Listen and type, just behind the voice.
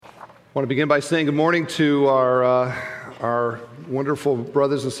I want to begin by saying good morning to our wonderful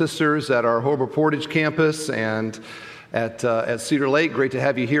brothers and sisters at our Hobart Portage campus and at Cedar Lake. Great to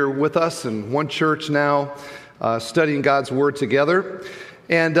have you here with us in one church now, studying God's Word together.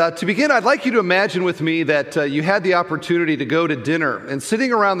 And to begin, I'd like you to imagine with me that you had the opportunity to go to dinner, and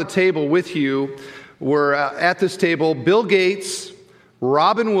sitting around the table with you were at this table Bill Gates,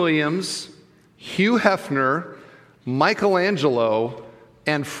 Robin Williams, Hugh Hefner, Michelangelo,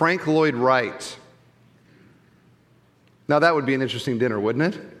 and Frank Lloyd Wright. Now that would be an interesting dinner,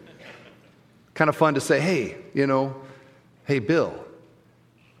 wouldn't it? Kind of fun to say, hey, hey Bill,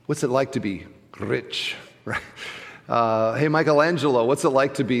 what's it like to be rich? Hey Michelangelo, what's it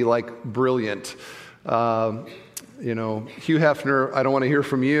like to be like brilliant? Hugh Hefner, I don't want to hear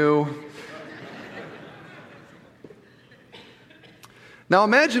from you. Now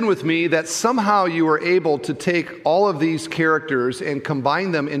imagine with me that somehow you were able to take all of these characters and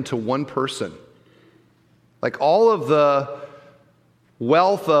combine them into one person. Like all of the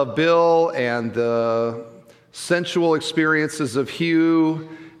wealth of Bill and the sensual experiences of Hugh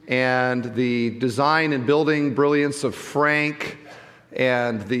and the design and building brilliance of Frank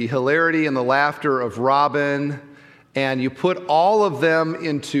and the hilarity and the laughter of Robin, and you put all of them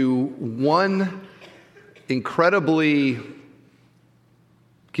into one incredibly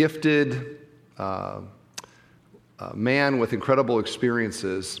gifted man with incredible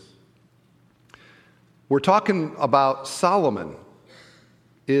experiences. We're talking about Solomon.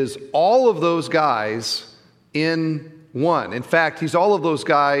 Is all of those guys in one. In fact, he's all of those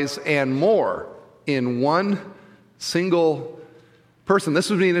guys and more in one single person. This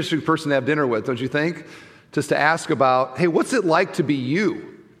would be an interesting person to have dinner with, don't you think? Just to ask about, hey, what's it like to be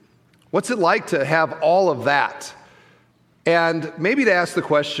you? What's it like to have all of that? And maybe to ask the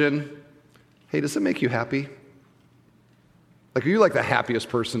question, hey, does it make you happy? Like, are you like the happiest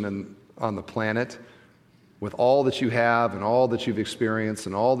person on the planet with all that you have and all that you've experienced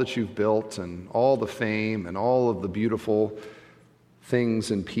and all that you've built and all the fame and all of the beautiful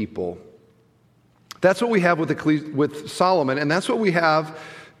things and people? That's what we have with Solomon, and that's what we have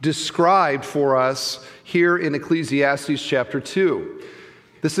described for us here in Ecclesiastes chapter 2.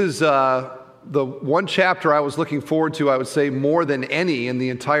 This is the one chapter I was looking forward to, I would say, more than any in the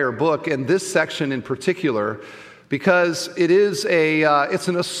entire book, and this section in particular, because it is it's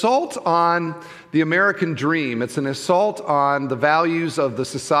an assault on the American dream. It's an assault on the values of the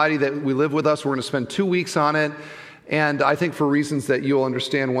society that we live with us. We're going to spend 2 weeks on it, and I think for reasons that you'll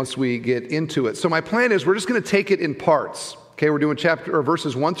understand once we get into it. So my plan is we're just going to take it in parts. Okay, we're doing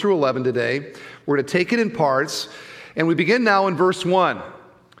verses 1 through 11 today. We're going to take it in parts, and we begin now in verse 1.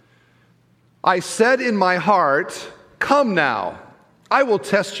 I said in my heart, come now, I will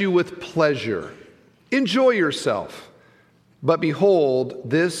test you with pleasure. Enjoy yourself. But behold,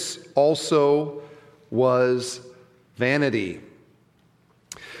 this also was vanity.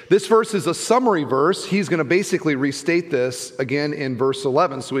 This verse is a summary verse. He's going to basically restate this again in verse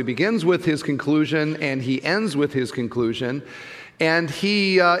 11. So he begins with his conclusion and he ends with his conclusion. And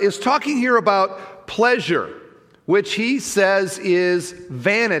he is talking here about pleasure, which he says is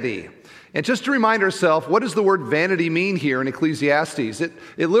vanity. And just to remind ourselves, what does the word vanity mean here in Ecclesiastes? It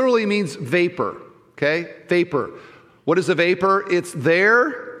literally means vapor, okay? Vapor. What is a vapor? It's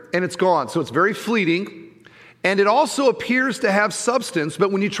there and it's gone. So it's very fleeting. And it also appears to have substance,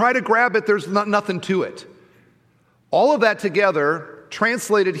 but when you try to grab it, there's nothing to it. All of that together,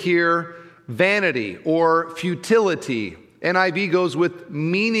 translated here, vanity or futility. NIV goes with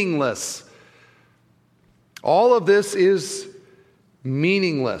meaningless. All of this is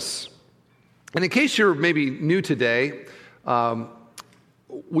meaningless. And in case you're maybe new today,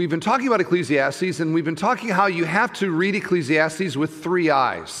 we've been talking about Ecclesiastes, and we've been talking how you have to read Ecclesiastes with 3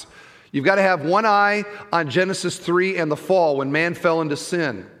 eyes. You've got to have one eye on Genesis 3 and the fall, when man fell into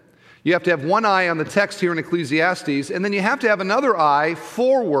sin. You have to have one eye on the text here in Ecclesiastes, and then you have to have another eye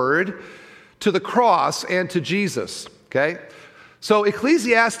forward to the cross and to Jesus, okay? So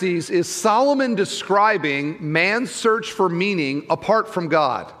Ecclesiastes is Solomon describing man's search for meaning apart from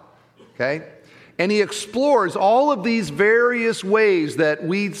God, okay? And he explores all of these various ways that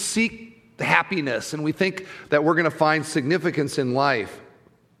we seek happiness and we think that we're going to find significance in life.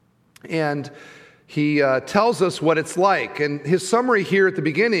 And he tells us what it's like. And his summary here at the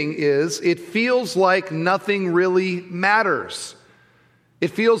beginning is, it feels like nothing really matters. It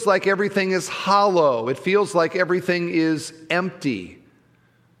feels like everything is hollow. It feels like everything is empty.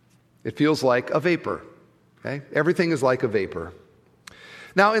 It feels like a vapor. Okay? Everything is like a vapor.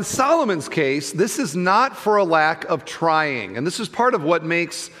 Now, in Solomon's case, this is not for a lack of trying. And this is part of what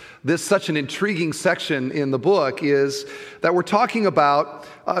makes this such an intriguing section in the book, is that we're talking about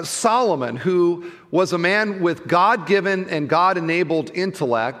Solomon, who was a man with God-given and God-enabled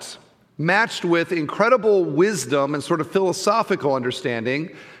intellect, matched with incredible wisdom and sort of philosophical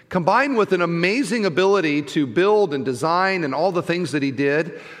understanding, combined with an amazing ability to build and design and all the things that he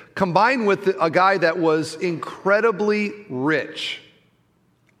did, combined with a guy that was incredibly rich.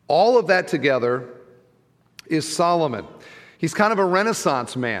 All of that together is Solomon. He's kind of a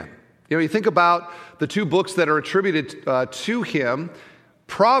Renaissance man. You know, you think about the two books that are attributed to him,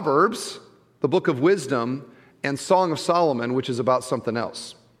 Proverbs, the book of wisdom, and Song of Solomon, which is about something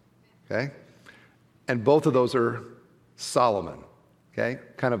else. Okay? And both of those are Solomon. Okay?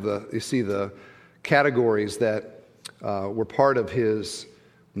 Kind of you see the categories that were part of his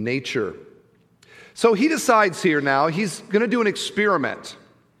nature. So he decides here now, he's going to do an experiment.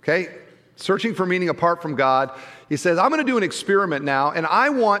 Okay? Searching for meaning apart from God. He says, I'm going to do an experiment now, and I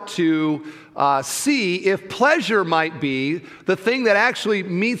want to see if pleasure might be the thing that actually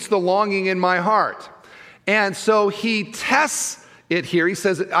meets the longing in my heart. And so he tests it here. He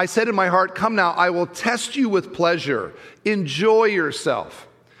says, I said in my heart, come now, I will test you with pleasure. Enjoy yourself.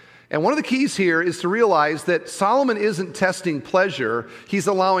 And one of the keys here is to realize that Solomon isn't testing pleasure. He's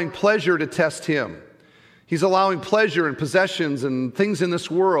allowing pleasure to test him. He's allowing pleasure and possessions and things in this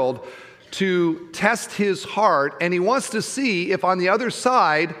world to test his heart, and he wants to see if on the other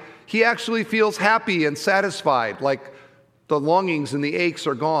side he actually feels happy and satisfied, like the longings and the aches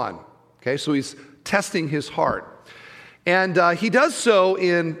are gone. Okay, so he's testing his heart. And he does so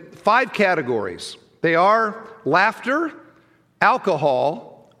in 5 categories. They are laughter,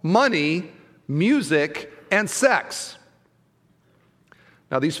 alcohol, money, music, and sex.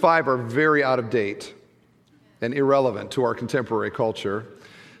 Now, these 5 are very out of date and irrelevant to our contemporary culture.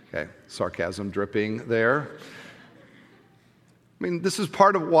 Okay, sarcasm dripping there. I mean, this is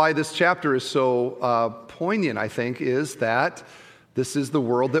part of why this chapter is so poignant, I think, is that this is the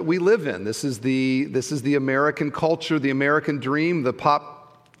world that we live in. This is the American culture, the American dream, the pop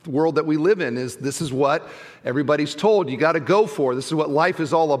world that we live in. This is what everybody's told you got to go for. This is what life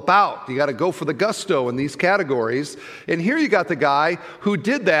is all about. You got to go for the gusto in these categories. And here you got the guy who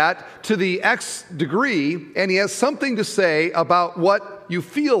did that to the X degree, and he has something to say about what you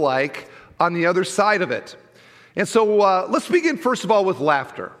feel like on the other side of it. And so let's begin first of all with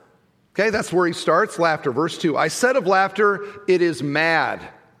laughter. Okay, that's where he starts, laughter. Verse 2, I said of laughter, it is mad,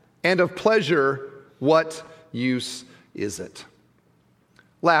 and of pleasure, what use is it?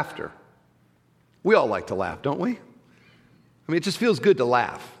 Laughter. We all like to laugh, don't we? I mean, it just feels good to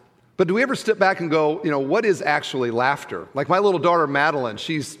laugh. But do we ever step back and go, what is actually laughter? Like my little daughter, Madeline,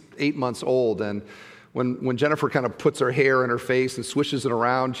 she's 8 months old, and when Jennifer kind of puts her hair in her face and swishes it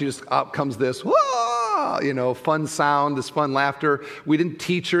around, she just up comes this, whoa, fun sound, this fun laughter. We didn't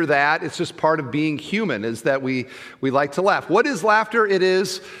teach her that. It's just part of being human, is that we like to laugh. What is laughter? It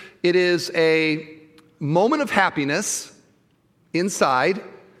is a moment of happiness inside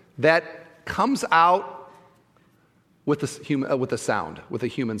that comes out with a sound, with a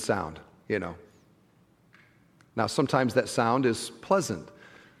human sound, Now, sometimes that sound is pleasant.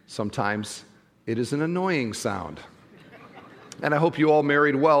 Sometimes it is an annoying sound. And I hope you all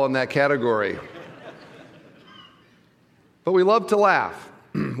married well in that category. But we love to laugh.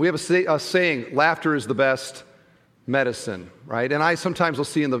 We have a saying, laughter is the best medicine, right? And I sometimes will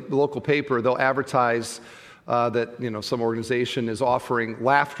see in the local paper, they'll advertise that some organization is offering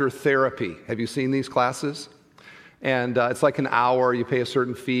laughter therapy. Have you seen these classes? And it's like an hour. You pay a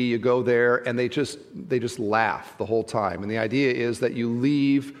certain fee. You go there, and they just laugh the whole time. And the idea is that you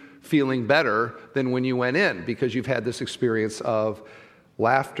leave feeling better than when you went in because you've had this experience of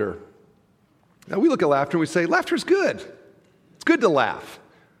laughter. Now we look at laughter and we say, laughter's good. It's good to laugh.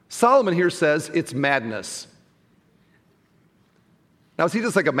 Solomon here says it's madness. Now, is he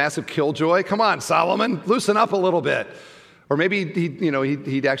just like a massive killjoy? Come on, Solomon, loosen up a little bit. Or maybe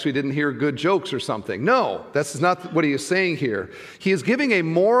he actually didn't hear good jokes or something. No, that's not what he is saying here. He is giving a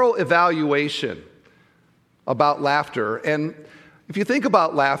moral evaluation about laughter. And if you think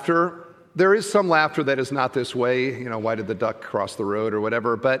about laughter, there is some laughter that is not this way. Why did the duck cross the road or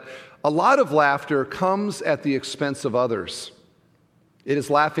whatever? But a lot of laughter comes at the expense of others. It is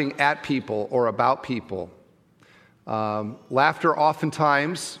laughing at people or about people. Laughter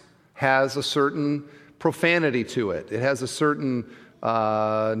oftentimes has a certain profanity to it. It has a certain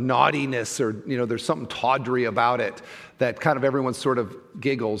naughtiness, or there's something tawdry about it that kind of everyone sort of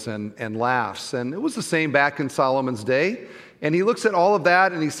giggles and laughs. And it was the same back in Solomon's day. And he looks at all of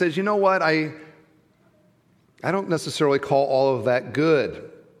that and he says, you know what? I don't necessarily call all of that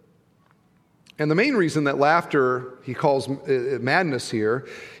good. And the main reason that laughter, he calls madness here,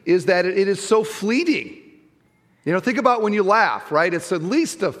 is that it is so fleeting. Think about when you laugh, right? It's at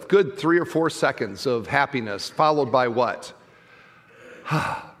least a good 3 or 4 seconds of happiness, followed by what?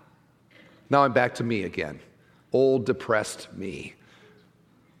 Now I'm back to me again. Old, depressed me.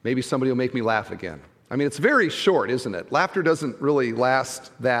 Maybe somebody will make me laugh again. It's very short, isn't it? Laughter doesn't really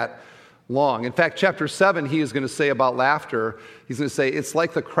last that long. In fact, chapter 7, he is going to say about laughter, he's going to say it's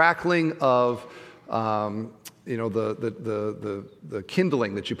like the crackling of, the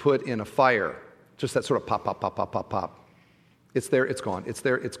kindling that you put in a fire. Just that sort of pop, pop, pop, pop, pop, pop. It's there, it's gone. It's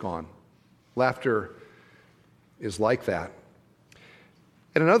there, it's gone. Laughter is like that.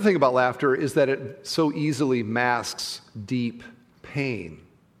 And another thing about laughter is that it so easily masks deep pain.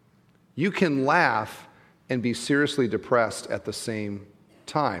 You can laugh and be seriously depressed at the same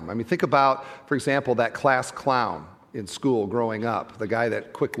time. Think about, for example, that class clown in school growing up, the guy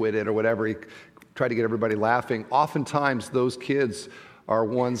that quick-witted or whatever, he tried to get everybody laughing. Oftentimes, those kids are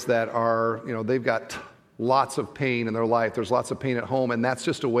ones that are, they've got lots of pain in their life. There's lots of pain at home, and that's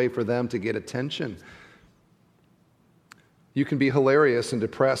just a way for them to get attention. You can be hilarious and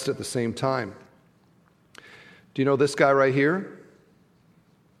depressed at the same time. Do you know this guy right here?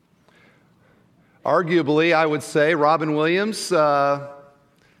 Arguably, I would say, Robin Williams,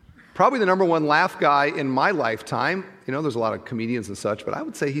 probably the number one laugh guy in my lifetime. There's a lot of comedians and such, but I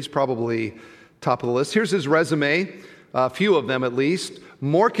would say he's probably top of the list. Here's his resume, a few of them at least.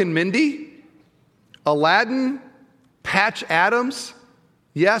 Mork and Mindy, Aladdin, Patch Adams,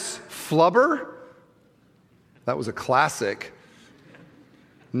 yes, Flubber. That was a classic.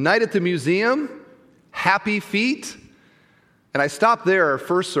 Night at the Museum, Happy Feet. And I stopped there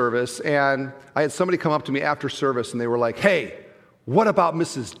first service, and I had somebody come up to me after service, and they were like, "Hey, what about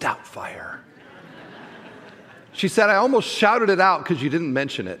Mrs. Doubtfire?" She said, "I almost shouted it out because you didn't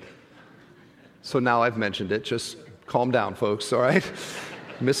mention it." So now I've mentioned it. Just calm down, folks, all right?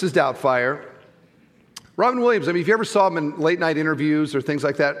 Mrs. Doubtfire. Robin Williams, if you ever saw him in late-night interviews or things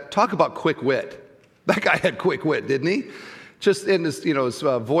like that, talk about quick wit. That guy had quick wit, didn't he? Just in his, his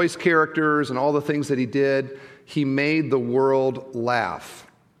voice characters and all the things that he did, he made the world laugh.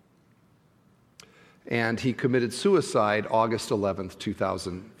 And he committed suicide August 11th,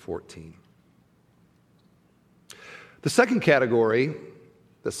 2014. The second category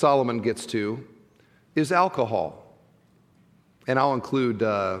that Solomon gets to is alcohol. And I'll include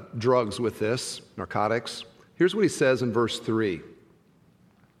drugs with this, narcotics. Here's what he says in verse 3.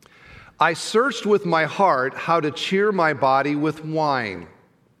 I searched with my heart how to cheer my body with wine,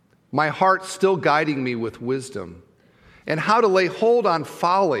 my heart still guiding me with wisdom, and how to lay hold on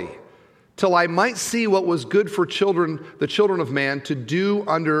folly, till I might see what was good for the children of man to do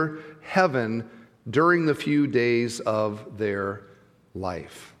under heaven during the few days of their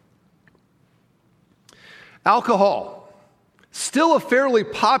life. Alcohol, still a fairly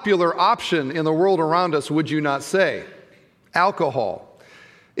popular option in the world around us, would you not say? Alcohol.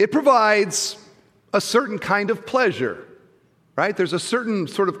 It provides a certain kind of pleasure, right? There's a certain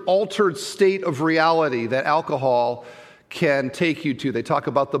sort of altered state of reality that alcohol can take you to. They talk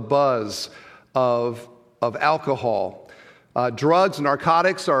about the buzz of alcohol. Drugs and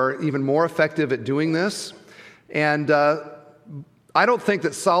narcotics are even more effective at doing this. And I don't think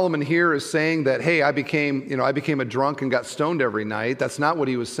that Solomon here is saying that, hey, I became a drunk and got stoned every night. That's not what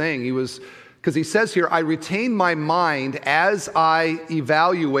he was saying. Because he says here, I retained my mind as I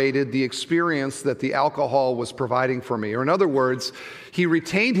evaluated the experience that the alcohol was providing for me. Or in other words, he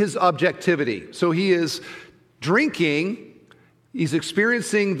retained his objectivity. So he is drinking, he's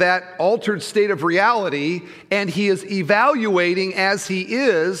experiencing that altered state of reality, and he is evaluating as he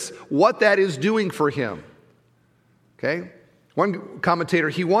is what that is doing for him. Okay? One commentator,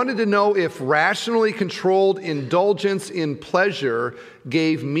 he wanted to know if rationally controlled indulgence in pleasure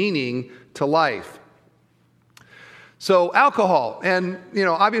gave meaning to life. So alcohol, and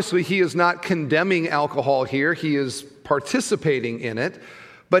obviously he is not condemning alcohol here, he is participating in it,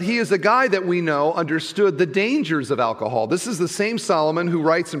 but he is a guy that we know understood the dangers of alcohol. This is the same Solomon who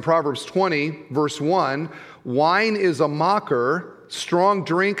writes in Proverbs 20, verse 1, wine is a mocker, strong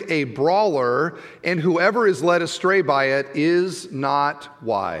drink a brawler, and whoever is led astray by it is not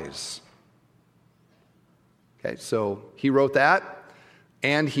wise. Okay, so he wrote that.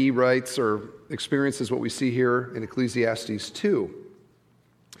 And he writes or experiences what we see here in Ecclesiastes 2.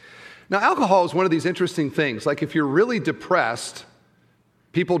 Now, alcohol is one of these interesting things. Like if you're really depressed,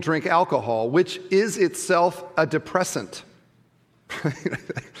 people drink alcohol, which is itself a depressant.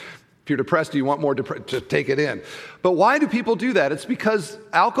 If you're depressed, you want more to take it in. But why do people do that? It's because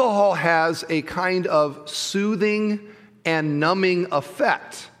alcohol has a kind of soothing and numbing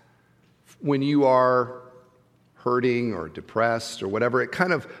effect when you are hurting or depressed or whatever. It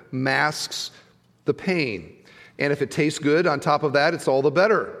kind of masks the pain. And if it tastes good on top of that, it's all the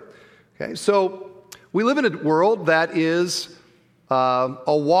better. Okay, so we live in a world that is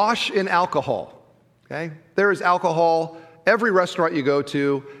awash in alcohol. Okay, there is alcohol every restaurant you go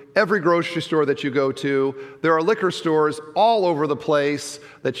to, every grocery store that you go to. There are liquor stores all over the place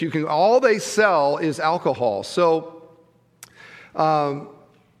that you can. All they sell is alcohol. So, I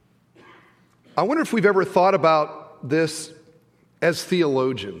wonder if we've ever thought about this as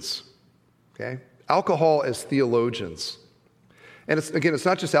theologians. Okay, alcohol as theologians. And it's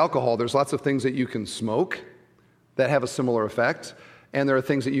not just alcohol. There's lots of things that you can smoke that have a similar effect. And there are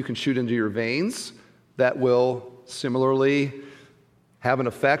things that you can shoot into your veins that will similarly have an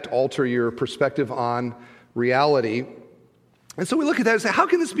effect, alter your perspective on reality. And so we look at that and say, how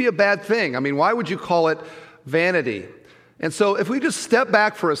can this be a bad thing? I mean, why would you call it vanity? And so if we just step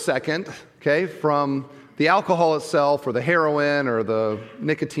back for a second, okay, from the alcohol itself or the heroin or the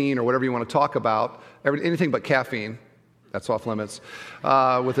nicotine or whatever you want to talk about, anything but caffeine, that's off limits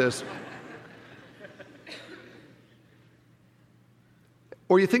with this.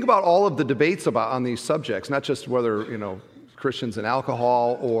 Or you think about all of the debates on these subjects, not just whether, Christians and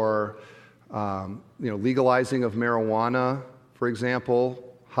alcohol or, legalizing of marijuana, for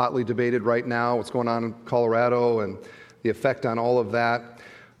example, hotly debated right now, what's going on in Colorado and the effect on all of that.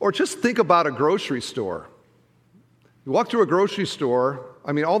 Or just think about a grocery store. You walk through a grocery store,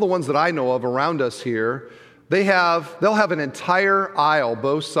 all the ones that I know of around us here, they'll have an entire aisle,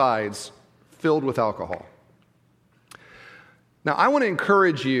 both sides, filled with alcohol. Now, I want to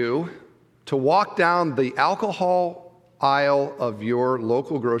encourage you to walk down the alcohol aisle of your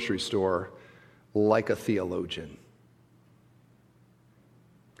local grocery store like a theologian.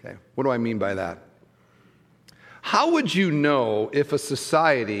 Okay, what do I mean by that? How would you know if a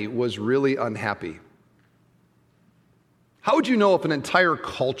society was really unhappy? How would you know if an entire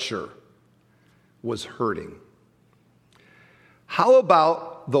culture was hurting? How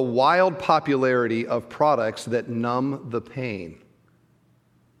about the wild popularity of products that numb the pain?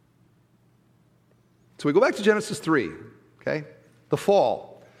 So we go back to Genesis 3, okay? The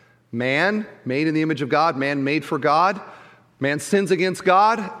fall. Man made in the image of God, man made for God. Man sins against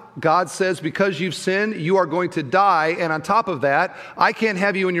God. God says, because you've sinned, you are going to die. And on top of that, I can't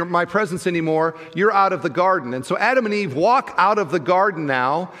have you in my presence anymore. You're out of the garden. And so Adam and Eve walk out of the garden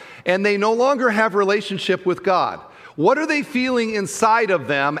now, and they no longer have relationship with God. What are they feeling inside of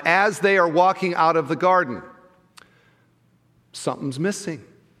them as they are walking out of the garden? Something's missing.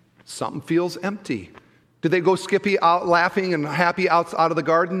 Something feels empty. Did they go skippy out laughing and happy out of the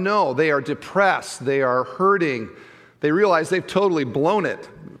garden? No, they are depressed. They are hurting. They realize they've totally blown it.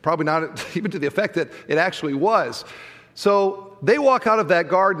 Probably not even to the effect that it actually was. So they walk out of that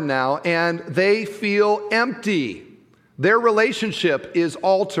garden now and they feel empty. Their relationship is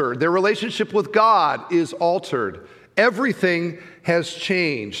altered. Their relationship with God is altered. Everything has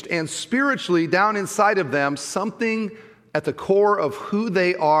changed. And spiritually, down inside of them, something at the core of who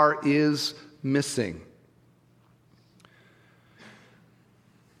they are is missing.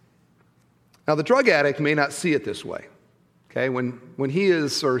 Now, the drug addict may not see it this way. Okay, when he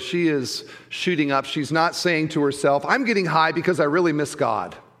is or she is shooting up, she's not saying to herself, I'm getting high because I really miss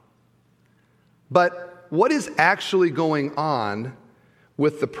God. But what is actually going on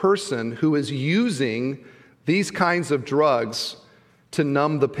with the person who is using these kinds of drugs to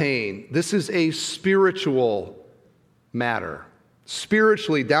numb the pain? This is a spiritual matter.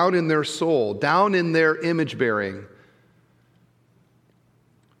 Spiritually, down in their soul, down in their image bearing.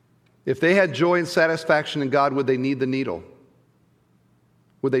 If they had joy and satisfaction in God, would they need the needle?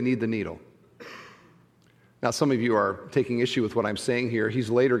 Would they need the needle? Now, some of you are taking issue with what I'm saying here. He's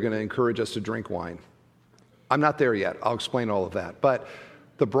later going to encourage us to drink wine. I'm not there yet. I'll explain all of that. But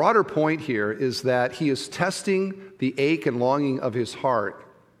the broader point here is that he is testing the ache and longing of his heart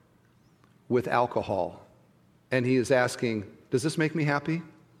with alcohol. And he is asking, does this make me happy?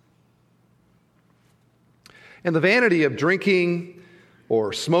 And the vanity of drinking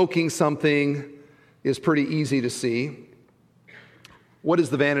or smoking something is pretty easy to see. What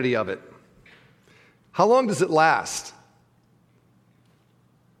is the vanity of it? How long does it last?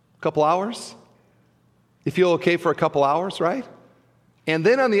 A couple hours? You feel okay for a couple hours, right? And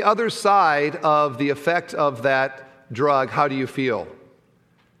then on the other side of the effect of that drug, how do you feel?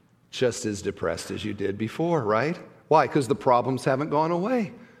 Just as depressed as you did before, right? Why? Because the problems haven't gone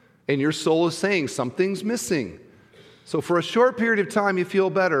away. And your soul is saying something's missing. So for a short period of time, you feel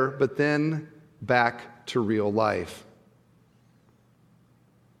better, but then back to real life.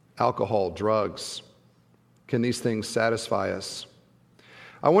 Alcohol, drugs, can these things satisfy us?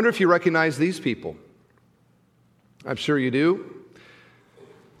 I wonder if you recognize these people. I'm sure you do.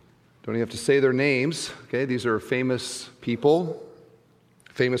 Don't even have to say their names. Okay, these are famous people,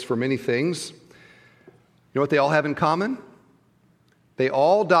 famous for many things. You know what they all have in common? They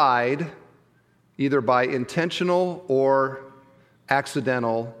all died either by intentional or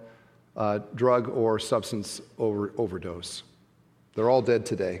accidental drug or substance overdose. They're all dead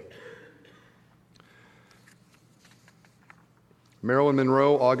today. Marilyn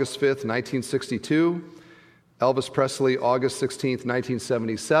Monroe, August 5th, 1962. Elvis Presley, August 16th,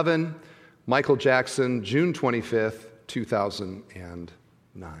 1977. Michael Jackson, June 25th,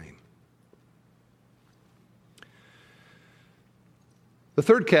 2009. The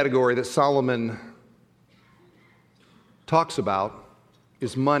third category that Solomon talks about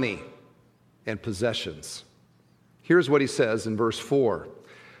is money and possessions. Here's what he says in verse 4.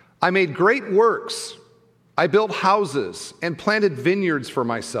 I made great works. I built houses and planted vineyards for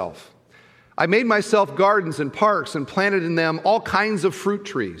myself. I made myself gardens and parks and planted in them all kinds of fruit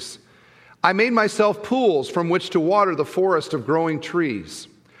trees. I made myself pools from which to water the forest of growing trees.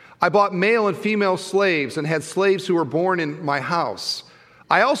 I bought male and female slaves and had slaves who were born in my house.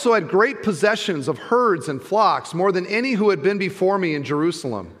 I also had great possessions of herds and flocks, more than any who had been before me in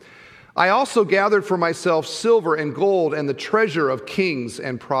Jerusalem. I also gathered for myself silver and gold and the treasure of kings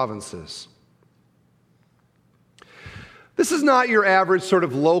and provinces. This is not your average sort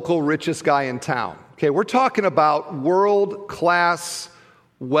of local richest guy in town. Okay, we're talking about world-class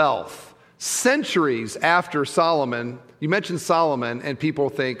wealth. Centuries after Solomon, you mention Solomon and people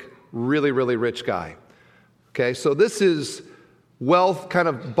think really, really rich guy. Okay, so this is wealth kind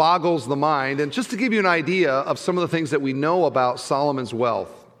of boggles the mind. And just to give you an idea of some of the things that we know about Solomon's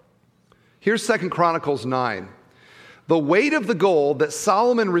wealth, here's 2 Chronicles 9. The weight of the gold that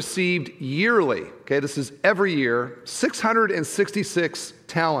Solomon received yearly, okay, this is every year, 666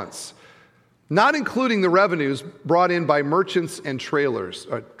 talents, not including the revenues brought in by merchants and traders.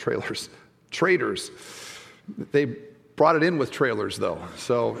 They brought it in with trailers, though,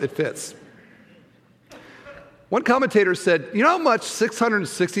 so it fits. One commentator said, you know how much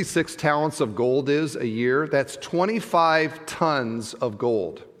 666 talents of gold is a year? That's 25 tons of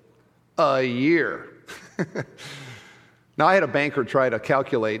gold a year. Now, I had a banker try to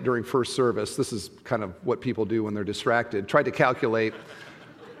calculate during first service. This is kind of what people do when they're distracted. Tried to calculate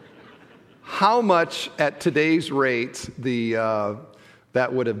how much at today's rate that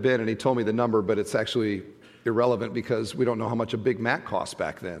would have been, and he told me the number, but it's actually irrelevant because we don't know how much a Big Mac cost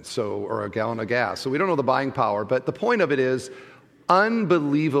back then, or a gallon of gas. So we don't know the buying power, but the point of it is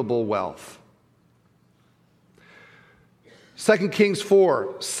unbelievable wealth. 2 Kings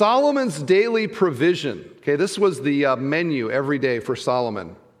 4, Solomon's daily provision. Okay, this was the menu every day for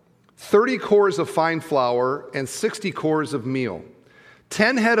Solomon. 30 cores of fine flour and 60 cores of meal.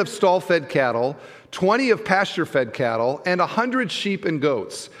 10 head of stall-fed cattle, 20 of pasture-fed cattle, and 100 sheep and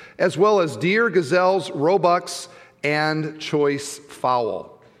goats, as well as deer, gazelles, roebucks, and choice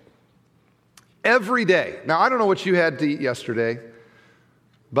fowl. Every day. Now, I don't know what you had to eat yesterday,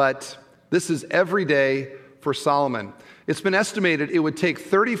 but this is every day for Solomon. It's been estimated it would take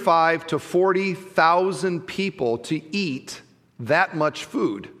 35,000 to 40,000 people to eat that much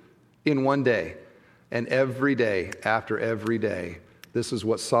food in one day. And every day, after every day, this is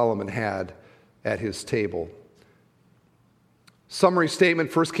what Solomon had at his table. Summary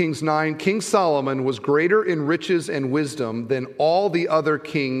statement, 1 Kings 9, King Solomon was greater in riches and wisdom than all the other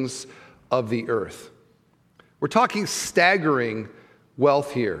kings of the earth. We're talking staggering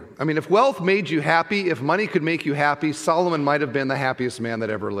wealth here. I mean, if wealth made you happy, if money could make you happy, Solomon might have been the happiest man that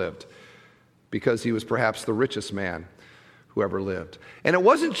ever lived because he was perhaps the richest man who ever lived. And it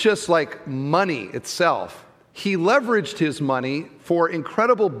wasn't just like money itself. He leveraged his money for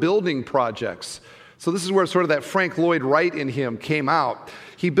incredible building projects. So this is where sort of that Frank Lloyd Wright in him came out.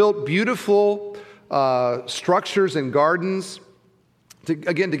 He built beautiful structures and gardens. To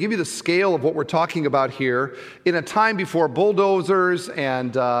give you the scale of what we're talking about here, in a time before bulldozers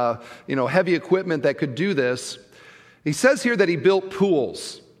and heavy equipment that could do this, he says here that he built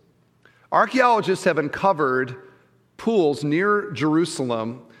pools. Archaeologists have uncovered pools near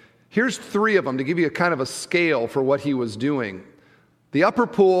Jerusalem. Here's 3 of them to give you a kind of a scale for what he was doing. The upper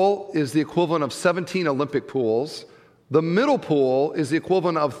pool is the equivalent of 17 Olympic pools. The middle pool is the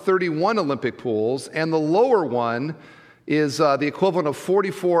equivalent of 31 Olympic pools. And the lower one is the equivalent of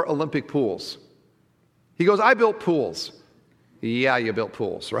 44 Olympic pools. He goes, I built pools. Yeah, you built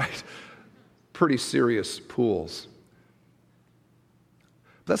pools, right? Pretty serious pools.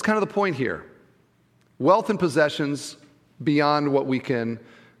 That's kind of the point here. Wealth and possessions beyond what we can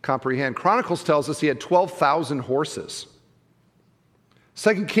comprehend. Chronicles tells us he had 12,000 horses.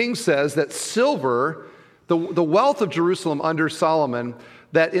 2 Kings says that silver, the wealth of Jerusalem under Solomon,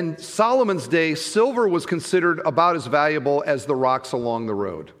 that in Solomon's day, silver was considered about as valuable as the rocks along the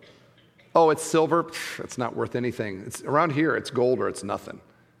road. Oh, it's silver? It's not worth anything. Around here, it's gold or it's nothing.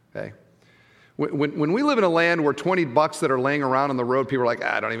 Okay? When we live in a land where $20 that are laying around on the road, people are like,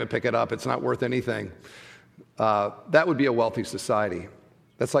 don't even pick it up. It's not worth anything. That would be a wealthy society.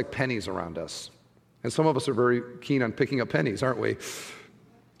 That's like pennies around us. And some of us are very keen on picking up pennies, aren't we?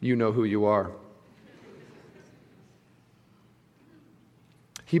 You know who you are.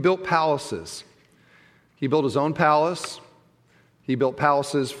 He built palaces. He built his own palace. He built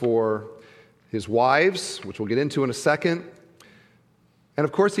palaces for his wives, which we'll get into in a second. And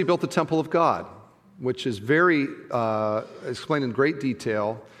of course, he built the temple of God, which is very explained in great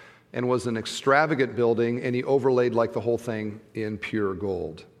detail and was an extravagant building, and he overlaid like the whole thing in pure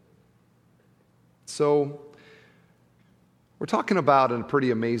gold. So we're talking about a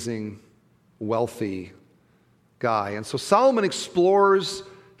pretty amazing, wealthy guy. And so Solomon explores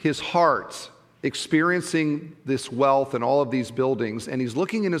his heart, experiencing this wealth and all of these buildings, and he's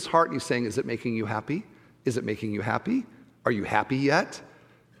looking in his heart and he's saying, is it making you happy? Is it making you happy? Are you happy yet?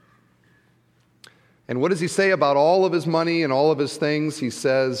 And what does he say about all of his money and all of his things? He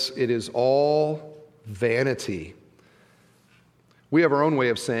says, it is all vanity. We have our own way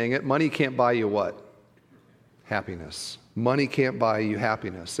of saying it. Money can't buy you what? Happiness. Money can't buy you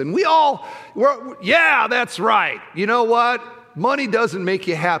happiness. And yeah, that's right. You know what? Money doesn't make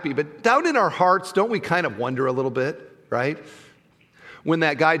you happy, but down in our hearts, don't we kind of wonder a little bit, right? When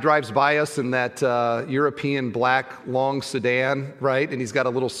that guy drives by us in that European black long sedan, right? And he's got a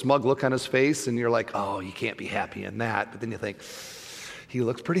little smug look on his face, and you're like, oh, you can't be happy in that. But then you think, he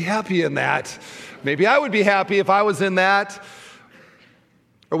looks pretty happy in that. Maybe I would be happy if I was in that.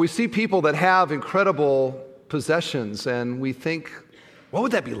 Or we see people that have incredible possessions, and we think, what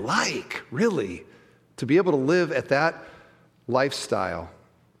would that be like, really, to be able to live at that lifestyle?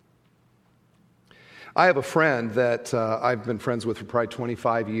 I have a friend that I've been friends with for probably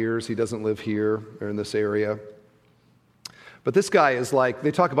 25 years. He doesn't live here or in this area. But this guy is like,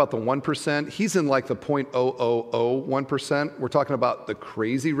 they talk about the 1%. He's in like the 0.0001%. We're talking about the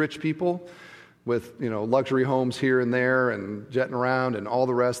crazy rich people with, luxury homes here and there and jetting around and all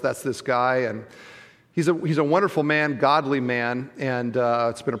the rest. That's this guy. And he's a wonderful man, godly man. And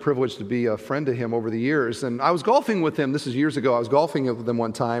it's been a privilege to be a friend to him over the years. And I was golfing with him. This is years ago. I was golfing with him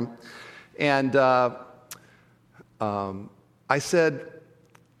one time. And I said,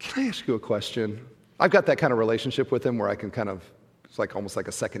 can I ask you a question? I've got that kind of relationship with him where I can it's like almost like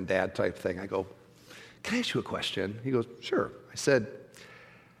a second dad type thing. I go, can I ask you a question? He goes, sure. I said,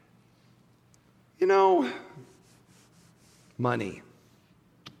 money.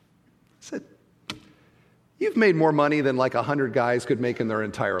 I said, you've made more money than like 100 guys could make in their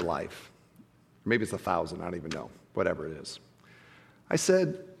entire life. Maybe it's 1,000, I don't even know, whatever it is. I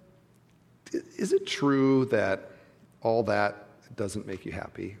said, is it true that all that doesn't make you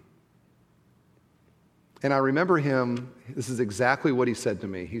happy? And I remember him, this is exactly what he said to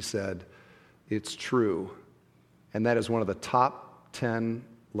me. He said, it's true. And that is one of the top 10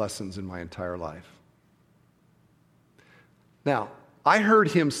 lessons in my entire life. Now, I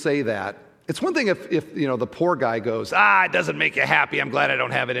heard him say that. It's one thing if the poor guy goes, it doesn't make you happy. I'm glad I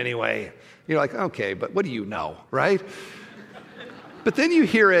don't have it anyway. You're like, okay, but what do you know, right? But then you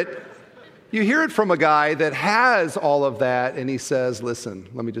hear it from a guy that has all of that, and he says, listen,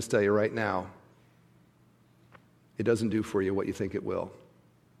 let me just tell you right now, it doesn't do for you what you think it will.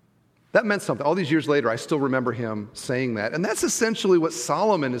 That meant something. All these years later, I still remember him saying that. And that's essentially what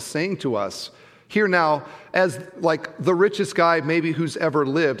Solomon is saying to us here now as like the richest guy maybe who's ever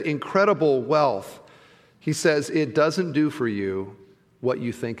lived, incredible wealth. He says, it doesn't do for you what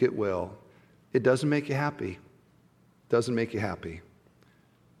you think it will. It doesn't make you happy. It doesn't make you happy.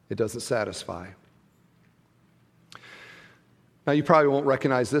 It doesn't satisfy. Now, you probably won't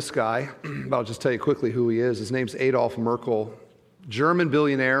recognize this guy, but I'll just tell you quickly who he is. His name's Adolf Merkel, German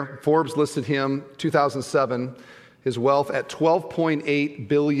billionaire. Forbes listed him 2007, his wealth at $12.8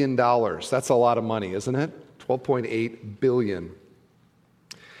 billion. That's a lot of money, isn't it? $12.8 billion.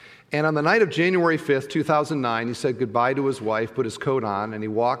 And on the night of January 5th, 2009, he said goodbye to his wife, put his coat on, and he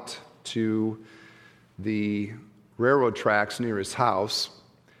walked to the railroad tracks near his house,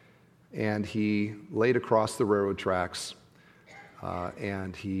 and he laid across the railroad tracks,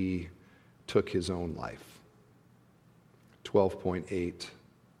 and he took his own life. $12.8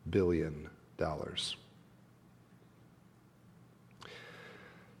 billion.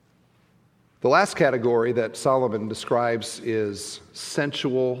 The last category that Solomon describes is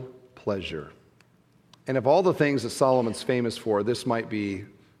sensual pleasure. And of all the things that Solomon's famous for, this might be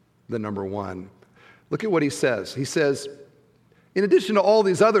the number one. Look at what he says. He says, in addition to all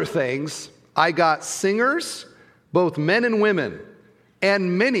these other things, I got singers, both men and women,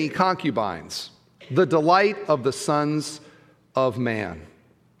 and many concubines, the delight of the sons of man.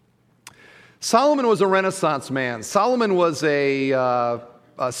 Solomon was a Renaissance man. Solomon was a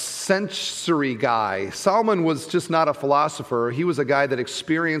sensory guy. Solomon was just not a philosopher. He was a guy that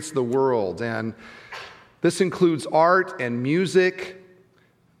experienced the world. And this includes art and music.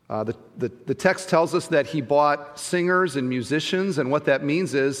 The text tells us that he bought singers and musicians. And what that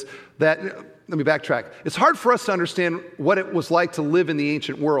means is that, let me backtrack. It's hard for us to understand what it was like to live in the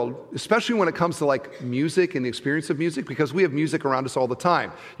ancient world, especially when it comes to like music and the experience of music, because we have music around us all the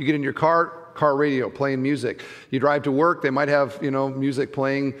time. You get in your car radio playing music. You drive to work, they might have, music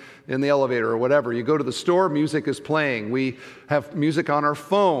playing in the elevator or whatever. You go to the store, music is playing. We have music on our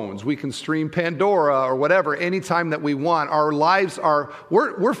phones. We can stream Pandora or whatever anytime that we want. Our lives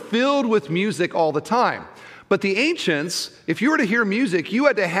we're filled with music all the time. But the ancients, if you were to hear music, you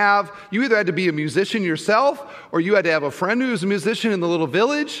either had to be a musician yourself, or you had to have a friend who was a musician in the little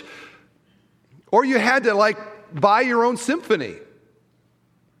village, or you had to buy your own symphony.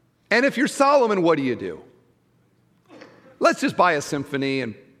 And if you're Solomon, what do? Let's just buy a symphony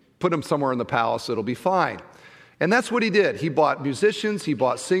and put them somewhere in the palace. It'll be fine. And that's what he did. He bought musicians. He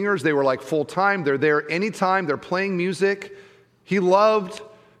bought singers. They were like full-time. They're there anytime. They're playing music. He loved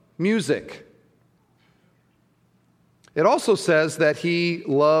music. It also says that he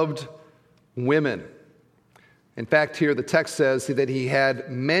loved women. In fact, here the text says that he had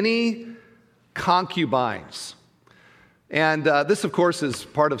many concubines. And this, of course, is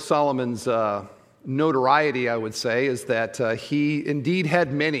part of Solomon's notoriety, I would say, is that he indeed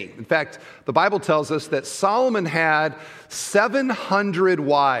had many. In fact, the Bible tells us that Solomon had 700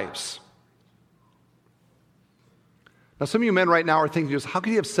 wives. Now, some of you men right now are thinking, how could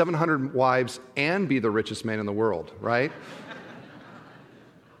he have 700 wives and be the richest man in the world, right?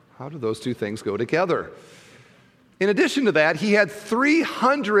 How do those two things go together? In addition to that, he had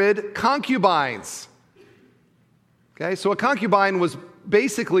 300 concubines. Okay, so a concubine was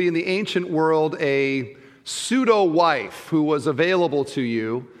basically in the ancient world a pseudo-wife who was available to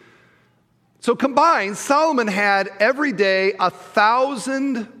you. So combined, Solomon had every day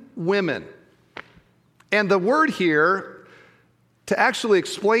 1,000 women. And the word here, to actually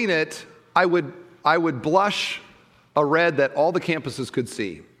explain it, I would blush a red that all the campuses could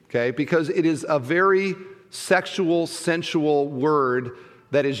see, okay? Because it is a very sexual, sensual word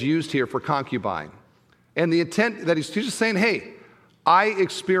that is used here for concubine. And the intent that he's just saying, hey, I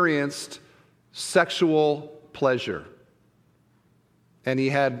experienced sexual pleasure. And he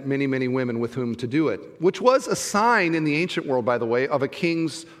had many, many women with whom to do it, which was a sign in the ancient world, by the way, of a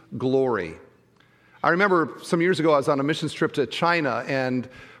king's glory. I remember some years ago, I was on a missions trip to China, and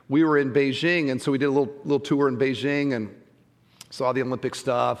we were in Beijing, and so we did a little tour in Beijing and saw the Olympic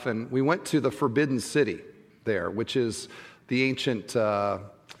stuff, and we went to the Forbidden City there, which is the ancient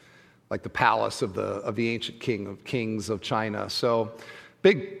like the palace of the ancient kings of China. So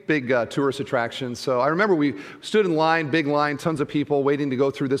big tourist attraction. So I remember we stood in line, big line, tons of people waiting to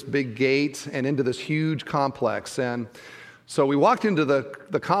go through this big gate and into this huge complex. And so we walked into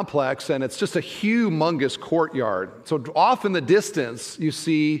the complex, and it's just a humongous courtyard. So off in the distance, you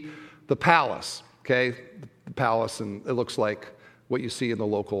see the palace, okay? The palace, and it looks like what you see in the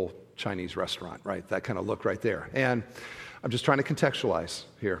local Chinese restaurant, right? That kind of look right there. And I'm just trying to contextualize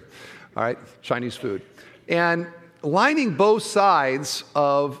here. All right, Chinese food. And lining both sides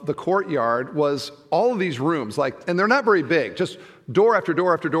of the courtyard was all of these rooms, and they're not very big, just door after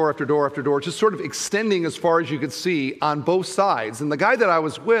door after door after door after door, just sort of extending as far as you could see on both sides. And the guy that I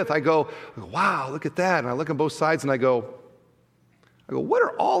was with, I go, wow, look at that. And I look on both sides and I go, what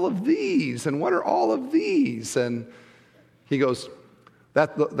are all of these? And what are all of these? And he goes,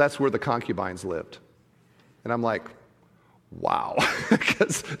 that's where the concubines lived. And I'm like, wow,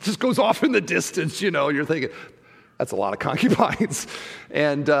 because it just goes off in the distance, you're thinking, that's a lot of concubines.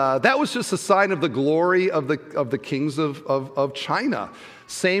 And that was just a sign of the glory of the kings of China.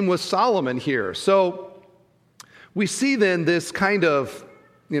 Same with Solomon here. So we see then this kind of,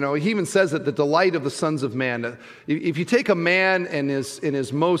 he even says that the delight of the sons of man. If you take a man and in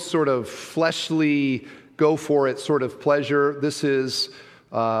his most sort of fleshly, go for it sort of pleasure, this is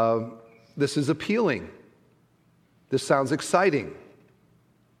appealing. This sounds exciting.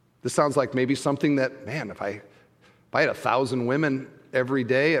 This sounds like maybe something that, man, if I had 1,000 women every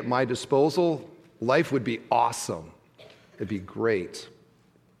day at my disposal, life would be awesome. It'd be great.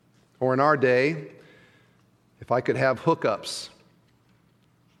 Or in our day, if I could have hookups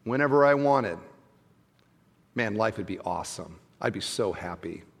whenever I wanted, man, life would be awesome. I'd be so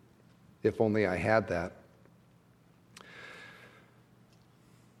happy if only I had that.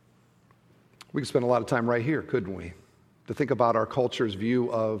 We could spend a lot of time right here, couldn't we? To think about our culture's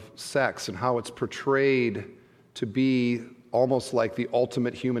view of sex and how it's portrayed to be almost like the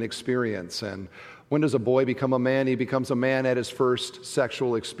ultimate human experience. And when does a boy become a man? He becomes a man at his first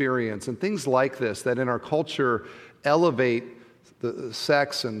sexual experience. And things like this that in our culture elevate the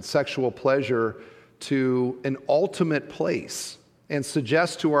sex and sexual pleasure to an ultimate place and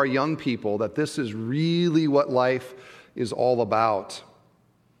suggest to our young people that this is really what life is all about.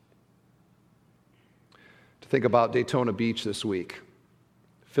 To think about Daytona Beach this week,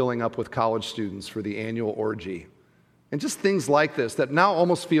 filling up with college students for the annual orgy. And just things like this that now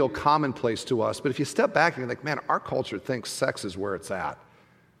almost feel commonplace to us. But if you step back and you're like, man, our culture thinks sex is where it's at.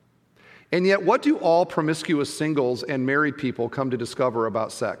 And yet, what do all promiscuous singles and married people come to discover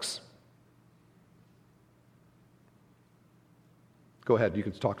about sex? Go ahead, you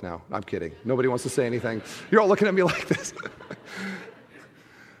can talk now. I'm kidding. Nobody wants to say anything. You're all looking at me like this.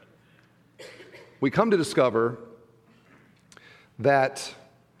 We come to discover that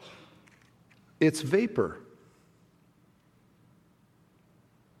it's vapor.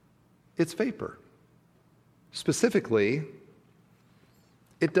 It's vapor. Specifically,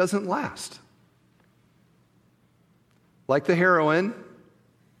 it doesn't last. Like the heroin,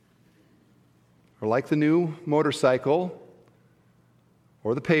 or like the new motorcycle,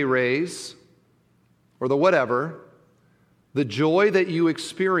 or the pay raise, or the whatever, the joy that you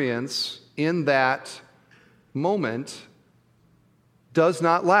experience in that moment does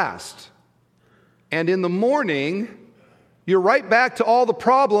not last. And in the morning, you're right back to all the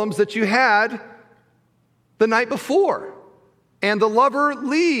problems that you had the night before. And the lover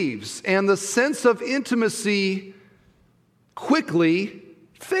leaves, and the sense of intimacy quickly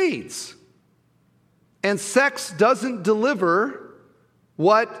fades. And sex doesn't deliver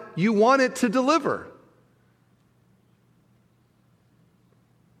what you want it to deliver.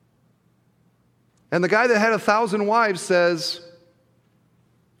 And the guy that had 1,000 wives says,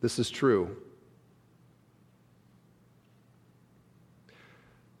 this is true.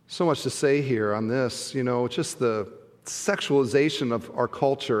 So much to say here on this, just the sexualization of our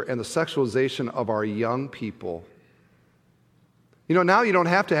culture and the sexualization of our young people. Now you don't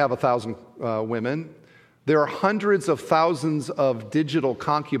have to have 1,000 women. There are hundreds of thousands of digital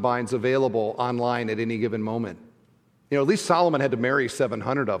concubines available online at any given moment. At least Solomon had to marry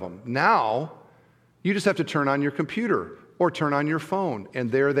 700 of them. Now, you just have to turn on your computer or turn on your phone,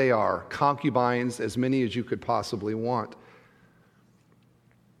 and there they are, concubines, as many as you could possibly want.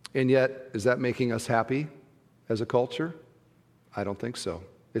 And yet, is that making us happy as a culture? I don't think so.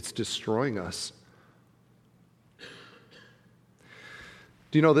 It's destroying us.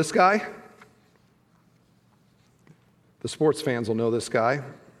 Do you know this guy? The sports fans will know this guy.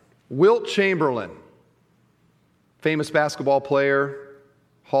 Wilt Chamberlain, famous basketball player,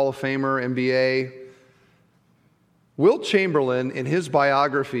 Hall of Famer, NBA. Wilt Chamberlain, in his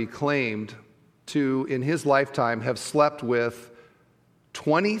biography, claimed to, in his lifetime, have slept with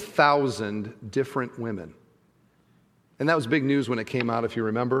 20,000 different women. And that was big news when it came out, if you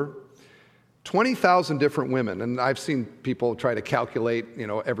remember. 20,000 different women. And I've seen people try to calculate,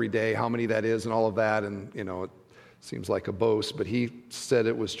 every day how many that is and all of that. And, it seems like a boast, but he said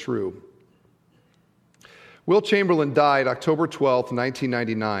it was true. Wilt Chamberlain died October 12th,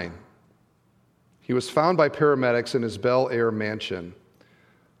 1999. He was found by paramedics in his Bel Air mansion,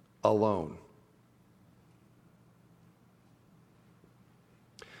 alone.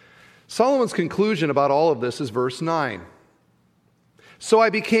 Solomon's conclusion about all of this is verse 9. So I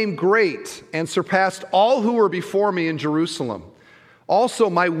became great and surpassed all who were before me in Jerusalem. Also,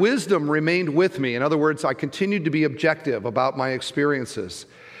 my wisdom remained with me. In other words, I continued to be objective about my experiences.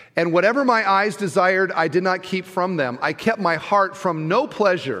 And whatever my eyes desired, I did not keep from them. I kept my heart from no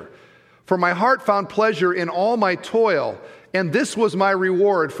pleasure, for my heart found pleasure in all my toil, and this was my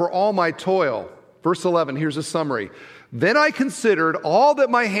reward for all my toil. Verse 11, here's a summary. Then I considered all that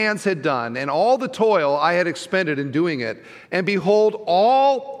my hands had done and all the toil I had expended in doing it. And behold,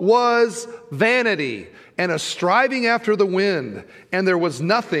 all was vanity and a striving after the wind, and there was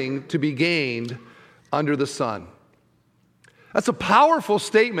nothing to be gained under the sun. That's a powerful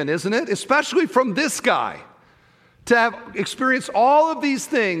statement, isn't it? Especially from this guy. To have experienced all of these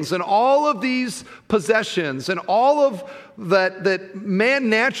things and all of these possessions and all of that man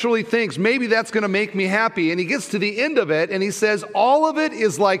naturally thinks, maybe that's going to make me happy. And he gets to the end of it and he says, all of it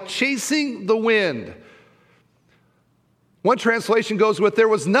is like chasing the wind. One translation goes with, there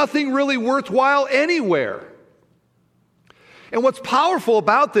was nothing really worthwhile anywhere. And what's powerful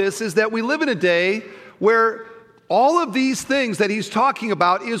about this is that we live in a day where all of these things that he's talking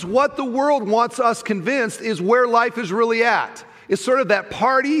about is what the world wants us convinced is where life is really at. It's sort of that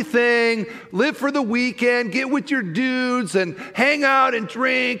party thing, live for the weekend, get with your dudes and hang out and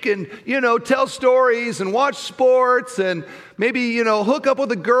drink and, tell stories and watch sports and maybe, hook up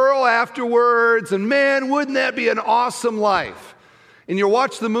with a girl afterwards. And man, wouldn't that be an awesome life? And you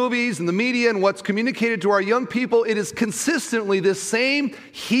watch the movies and the media and what's communicated to our young people, it is consistently this same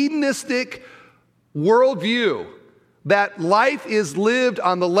hedonistic worldview that life is lived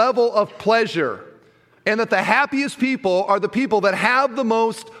on the level of pleasure. And that the happiest people are the people that have the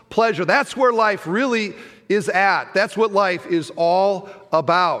most pleasure. That's where life really is at. That's what life is all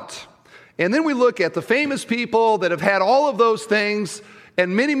about. And then we look at the famous people that have had all of those things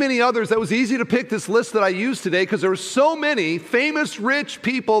and many, many others. That was easy to pick this list that I used today because there were so many famous rich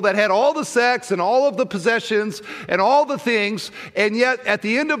people that had all the sex and all of the possessions and all the things. And yet at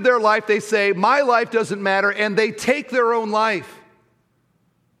the end of their life, they say, my life doesn't matter. And they take their own life.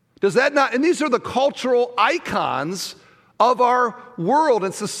 Does that not? And these are the cultural icons of our world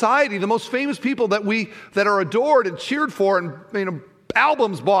and society, the most famous people that are adored and cheered for and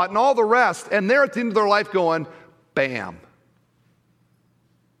albums bought and all the rest. And they're at the end of their life going, bam.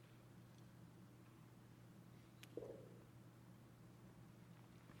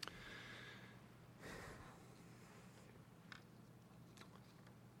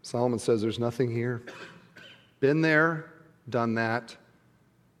 Solomon says there's nothing here. Been there, done that.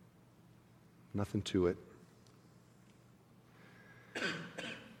 Nothing to it.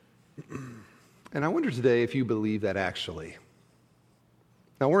 And I wonder today if you believe that actually.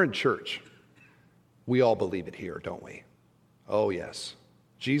 Now, we're in church. We all believe it here, don't we? Oh, yes.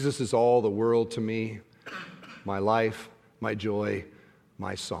 Jesus is all the world to me, my life, my joy,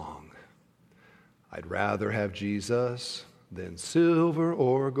 my song. I'd rather have Jesus than silver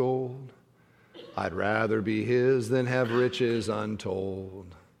or gold. I'd rather be his than have riches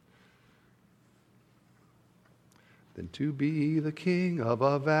untold. Than to be the king of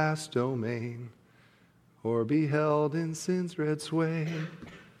a vast domain, or be held in sin's red sway.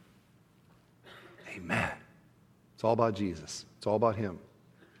 Amen. It's all about Jesus. It's all about him.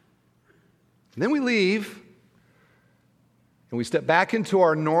 And then we leave, and we step back into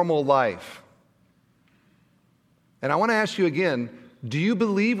our normal life. And I want to ask you again, do you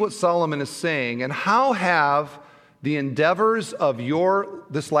believe what Solomon is saying? And how have the endeavors of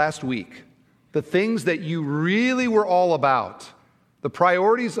this last week, the things that you really were all about, the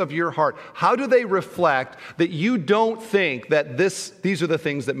priorities of your heart, how do they reflect that you don't think that these are the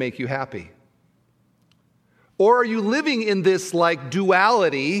things that make you happy? Or are you living in this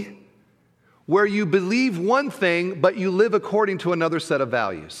duality where you believe one thing, but you live according to another set of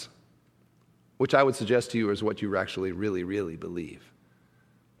values? Which I would suggest to you is what you actually really, really believe.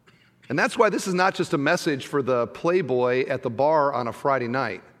 And that's why this is not just a message for the playboy at the bar on a Friday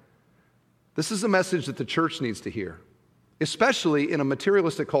night. This is a message that the church needs to hear, especially in a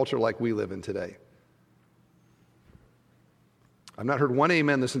materialistic culture like we live in today. I've not heard one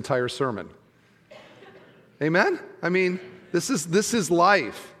amen this entire sermon. Amen? I mean, this is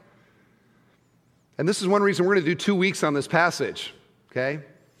life. And this is one reason we're going to do 2 weeks on this passage, okay?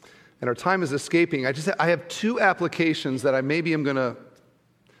 And our time is escaping. I have 2 applications that I maybe am going to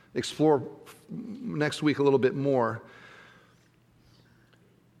explore next week a little bit more.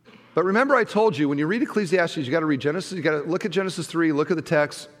 But remember I told you, when you read Ecclesiastes, you got to read Genesis, you got to look at Genesis 3, look at the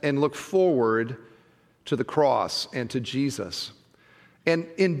text, and look forward to the cross and to Jesus. And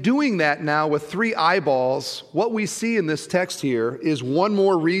in doing that now with 3 eyeballs, what we see in this text here is one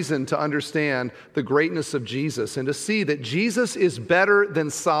more reason to understand the greatness of Jesus and to see that Jesus is better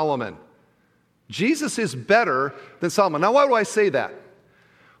than Solomon. Jesus is better than Solomon. Now, why do I say that?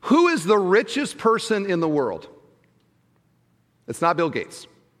 Who is the richest person in the world? It's not Bill Gates.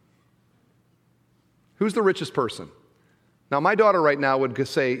 Who's the richest person? Now, my daughter right now would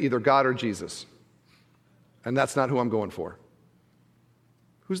say either God or Jesus. And that's not who I'm going for.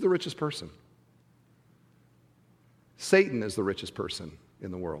 Who's the richest person? Satan is the richest person in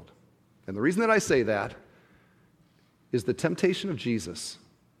the world. And the reason that I say that is the temptation of Jesus.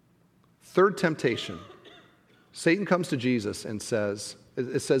 3rd temptation. Satan comes to Jesus and says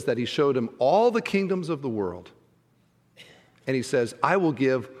that he showed him all the kingdoms of the world. And he says, I will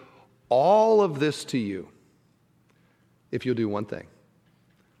give all of this to you if you'll do one thing: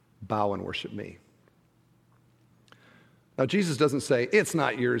 bow and worship me. Now, Jesus doesn't say, it's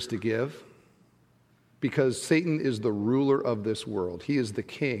not yours to give, because Satan is the ruler of this world. He is the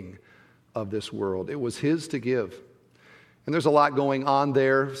king of this world. It was his to give. And there's a lot going on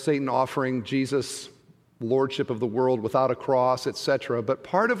there, Satan offering Jesus lordship of the world without a cross, etc. But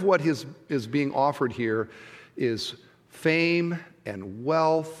part of what is being offered here is fame and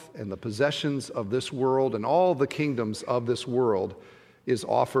wealth and the possessions of this world and all the kingdoms of this world is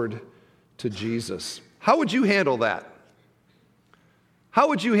offered to Jesus. How would you handle that? How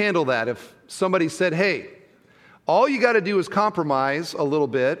would you handle that if somebody said, hey, all you got to do is compromise a little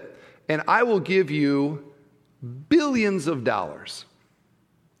bit and I will give you billions of dollars?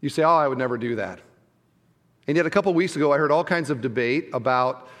 You say, oh, I would never do that. And yet a couple weeks ago, I heard all kinds of debate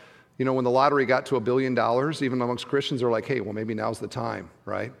about, when the lottery got to $1 billion, even amongst Christians, they're like, hey, well, maybe now's the time,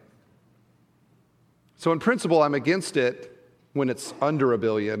 right? So in principle, I'm against it when it's under $1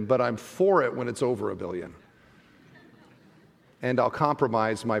 billion, but I'm for it when it's over $1 billion. And I'll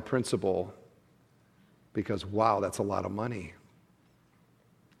compromise my principle because, wow, that's a lot of money.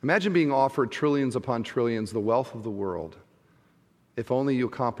 Imagine being offered trillions upon trillions, the wealth of the world, if only you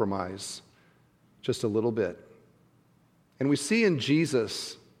compromise just a little bit. And we see in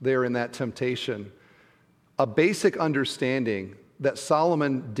Jesus there in that temptation a basic understanding that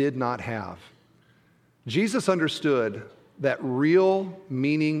Solomon did not have. Jesus understood that real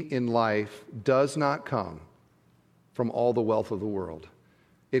meaning in life does not come from all the wealth of the world.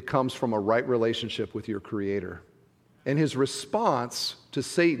 It comes from a right relationship with your Creator. And his response to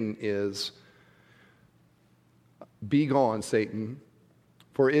Satan is, "Be gone, Satan,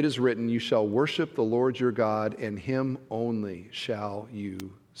 for it is written, you shall worship the Lord your God, and him only shall you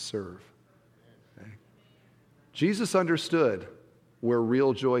serve." Okay? Jesus understood where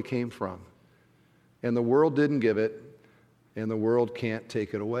real joy came from. And the world didn't give it, and the world can't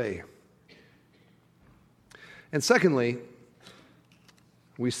take it away. And secondly,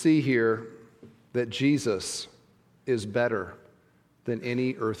 we see here that Jesus is better than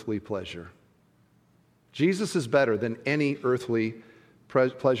any earthly pleasure. Jesus is better than any earthly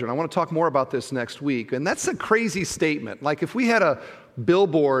pleasure. And I want to talk more about this next week. And that's a crazy statement. Like if we had a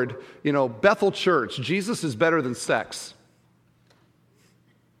billboard, Bethel Church, Jesus is better than sex.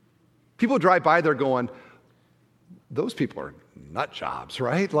 People drive by there going, those people are nut jobs,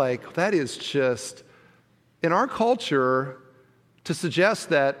 right? Like that is just, in our culture, to suggest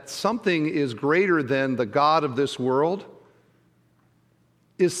that something is greater than the God of this world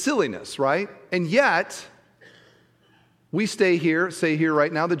is silliness, right? And yet, we say here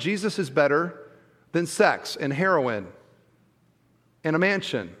right now that Jesus is better than sex and heroin and a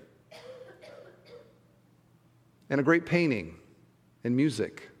mansion and a great painting and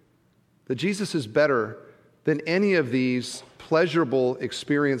music. That Jesus is better than any of these pleasurable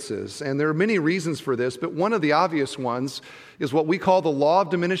experiences. And there are many reasons for this, but one of the obvious ones is what we call the law of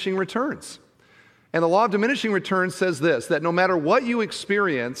diminishing returns. And the law of diminishing returns says this, that no matter what you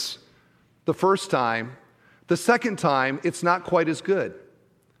experience the first time, the second time, it's not quite as good.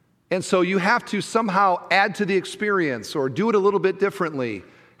 And so you have to somehow add to the experience or do it a little bit differently,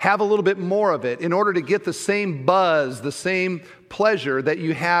 have a little bit more of it in order to get the same buzz, the same pleasure that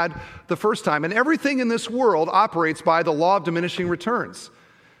you had the first time. And everything in this world operates by the law of diminishing returns.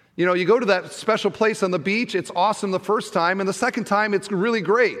 You go to that special place on the beach, it's awesome the first time, and the second time it's really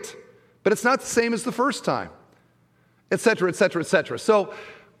great. But it's not the same as the first time, et cetera, et cetera, et cetera. So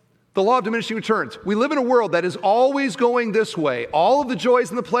the law of diminishing returns. We live in a world that is always going this way. All of the joys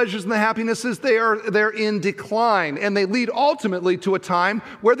and the pleasures and the happinesses, they're in decline, and they lead ultimately to a time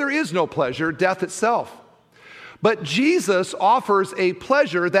where there is no pleasure, death itself. But Jesus offers a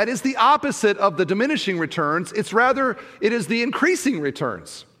pleasure that is the opposite of the diminishing returns. It is the increasing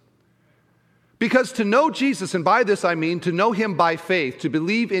returns. Because to know Jesus, and by this I mean to know him by faith, to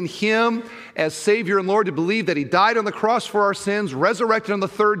believe in him as Savior and Lord, to believe that he died on the cross for our sins, resurrected on the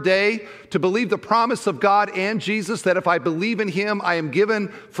third day, to believe the promise of God and Jesus, that if I believe in him, I am given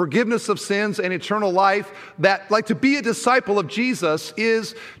forgiveness of sins and eternal life. That, like, to be a disciple of Jesus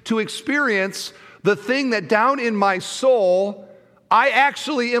is to experience the thing that down in my soul, I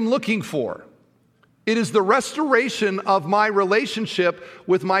actually am looking for. It is the restoration of my relationship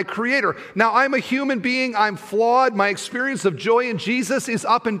with my Creator. Now, I'm a human being. I'm flawed. My experience of joy in Jesus is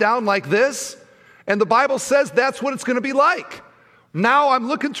up and down like this. And the Bible says that's what it's going to be like. Now I'm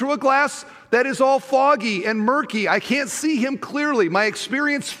looking through a glass that is all foggy and murky. I can't see him clearly. My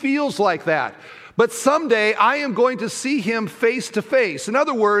experience feels like that. But someday I am going to see him face to face. In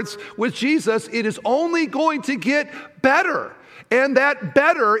other words, with Jesus, it is only going to get better. And that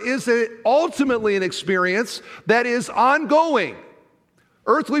better is ultimately an experience that is ongoing.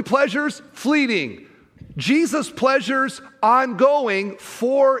 Earthly pleasures, fleeting. Jesus' pleasures, ongoing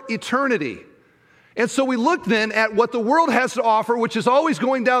for eternity. And so we look then at what the world has to offer, which is always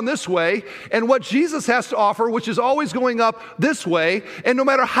going down this way, and what Jesus has to offer, which is always going up this way. And no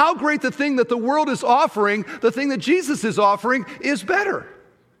matter how great the thing that the world is offering, the thing that Jesus is offering is better.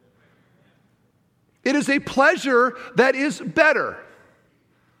 It is a pleasure that is better.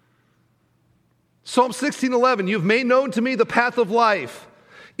 Psalm 16:11, you've made known to me the path of life.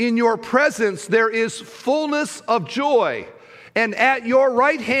 In your presence there is fullness of joy. And at your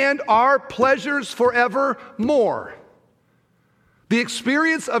right hand are pleasures forevermore. The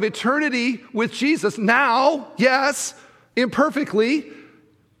experience of eternity with Jesus now, yes, imperfectly,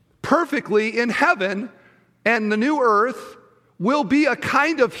 perfectly in heaven and the new earth will be a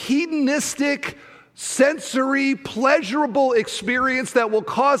kind of hedonistic, sensory, pleasurable experience that will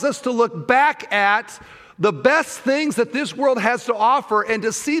cause us to look back at the best things that this world has to offer and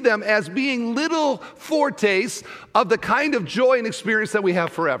to see them as being little foretastes of the kind of joy and experience that we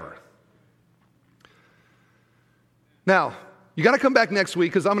have forever. Now, you got to come back next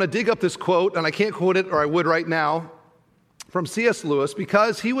week because I'm going to dig up this quote, and I can't quote it, or I would right now, from C.S. Lewis,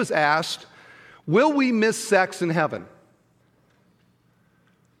 because he was asked, will we miss sex in heaven?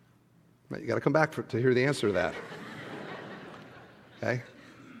 You got to come back to hear the answer to that. Okay?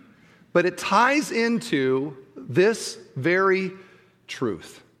 But it ties into this very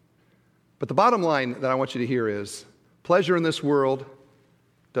truth. But the bottom line that I want you to hear is, pleasure in this world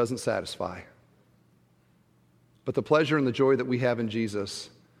doesn't satisfy. But the pleasure and the joy that we have in Jesus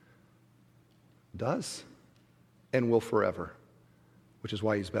does and will forever, which is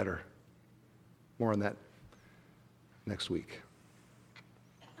why he's better. More on that next week.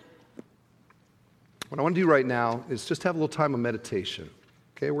 What I want to do right now is just have a little time of meditation.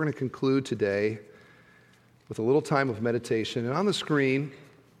 Okay, we're going to conclude today with a little time of meditation. And on the screen,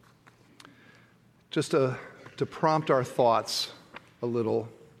 just to prompt our thoughts a little,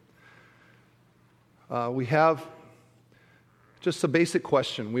 we have just a basic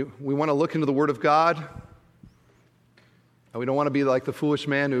question. We want to look into the Word of God. And we don't want to be like the foolish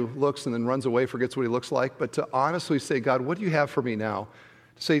man who looks and then runs away, forgets what he looks like, but to honestly say, God, what do you have for me now?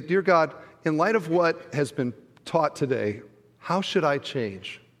 To say, dear God, in light of what has been taught today, how should I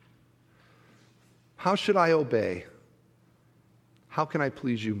change? How should I obey? How can I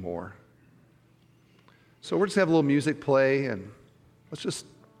please you more? So we're just going to have a little music play, and can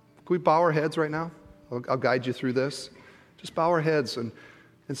we bow our heads right now? I'll guide you through this. Just bow our heads and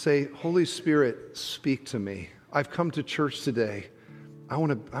say, Holy Spirit, speak to me. I've come to church today. I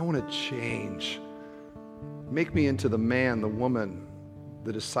want to change. Make me into the man, the woman,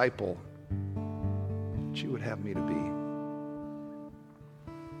 the disciple that you would have me to be.